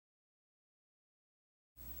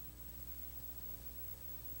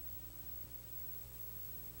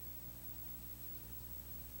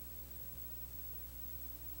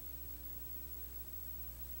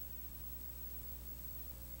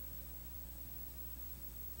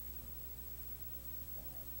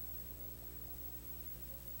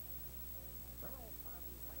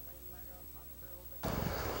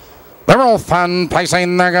They're all fun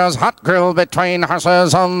pacing. There goes Hot Grill between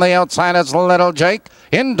horses. On the outside, it's Little Jake.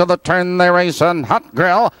 Into the turn they race, and Hot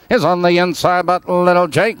Grill is on the inside, but Little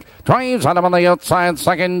Jake drives on him on the outside.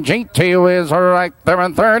 Second, GT is right there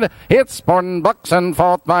in third. It's Sporting Bucks in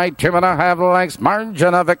fourth by 2.5 lengths.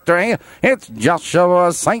 Margin of victory. It's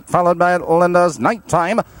Joshua Saint, followed by Linda's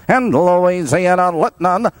Nighttime and Louisiana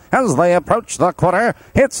Litnon as they approach the quarter.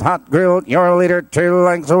 It's Hot Grill, your leader, 2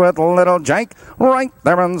 lengths with Little Jake. Right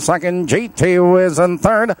there in second, GT is in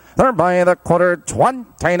third. They're by the quarter,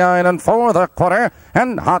 29 and 4 the quarter.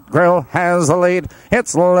 And Hot Grill has the lead.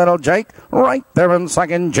 It's Little Jake right there in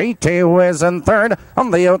second. GT is in third.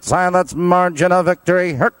 On the outside, that's Margin of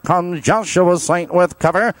Victory. Here comes Joshua Saint with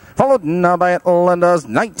cover, followed now by Linda's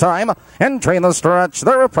Nighttime. Entering the stretch,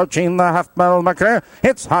 they're approaching the half-mile marker.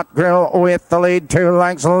 It's Hot Grill with the lead, 2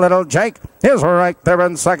 lengths. Little Jake is right there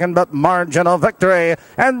in second, but Margin of Victory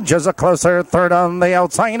edges a closer third on the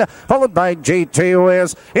outside, followed by GT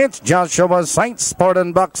is. It's Joshua Saint,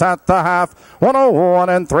 Sporting Bucks at the half. 101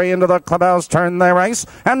 and 3 into the clubhouse turn they race,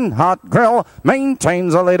 and Hot Grill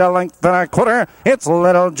maintains a lead a length and a quarter. It's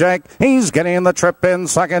Little Jake. He's getting the trip in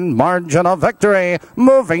second. Margin of Victory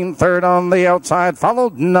moving third on the outside,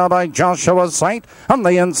 followed now by Joshua Saint. On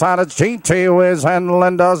the inside, it's GT is and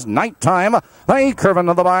Linda's Nighttime. They curve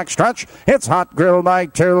into the back stretch. It's Hot Grill by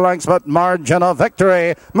 2 lengths, but Margin of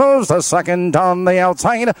Victory moves the second on the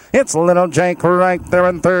outside. It's Little Jake right there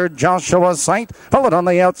in third. Joshua Saint, followed on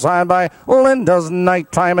the outside by Linda's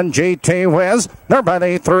Nighttime and GT Whiz. They're by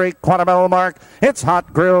the 3/4 mile mark. It's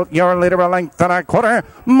Hot Grill, your leader, a length and a quarter.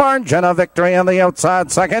 Margin of Victory on the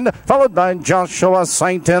outside second, followed by Joshua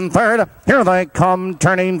Saint in third. Here they come,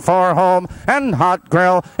 turning for home, and Hot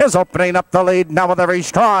Grill is opening up the lead now with every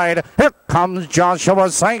stride. Here comes Joshua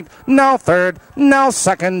Saint, now third, now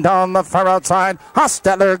second on the far outside.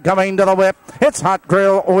 Hostetler coming to the whip. It's Hot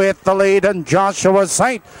Grill with the lead, and Joshua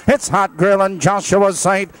Saint. It's Hot Grill and Joshua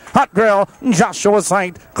Saint. Hot Grill, Joshua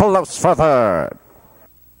Saint, close for third.